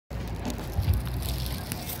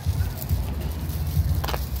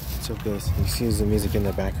Check this. You see the music in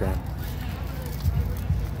the background.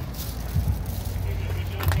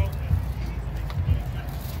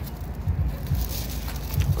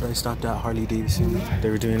 I stopped at Harley Davison. They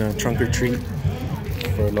were doing a trunk or treat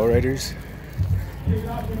for lowriders.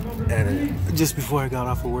 And just before I got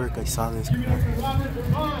off of work, I saw this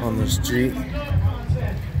car on the street.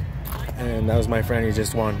 And that was my friend. He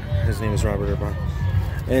just won. His name is Robert.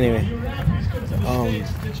 Anyway,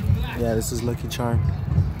 yeah, this is Lucky Charm.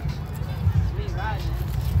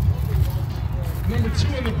 Number 2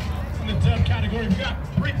 in the dub category, we got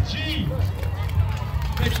Britt G.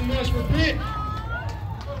 Make some noise for Britt.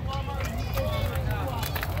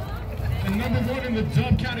 And number 1 in the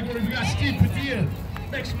dub category, we got Steve Padilla.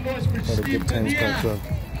 Make some noise for What a Steve good times Padilla. club.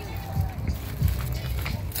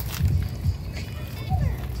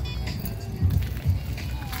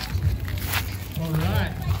 All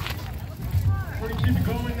right. We're going to keep it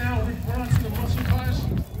going now. We're on to the muscle cars.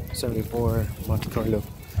 74 Monte Carlo.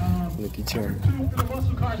 Lucky Charm. 2 for the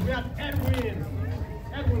muscle cars, we have Edwin.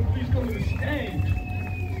 Edwin, please come to the stage.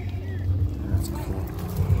 That's cool.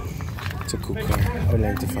 It's a cool car. I would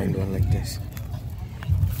like to find one like this.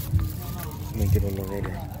 Make it a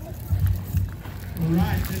lowrider.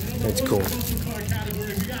 That's cool.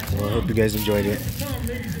 Well, I hope you guys enjoyed it.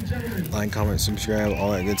 Like, comment, subscribe,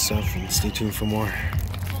 all that good stuff, and stay tuned for more.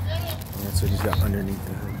 That's what he's got underneath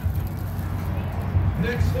the hood.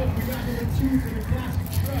 Next up, we got number 2 for the classic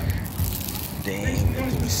truck. Dang,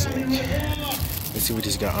 that thing is sick. Let's see what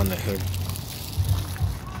he's got on the hood.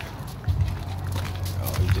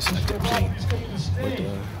 Oh, he just left it plain with the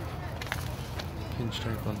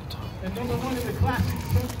pinstripe on the top. And number 1 in the classic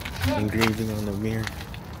truck. Engraving on the mirror.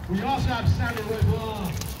 We also have Sandra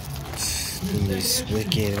Roy. This thing is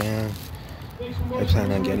wicked, man. I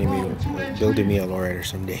plan on building me a lowrider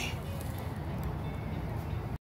someday.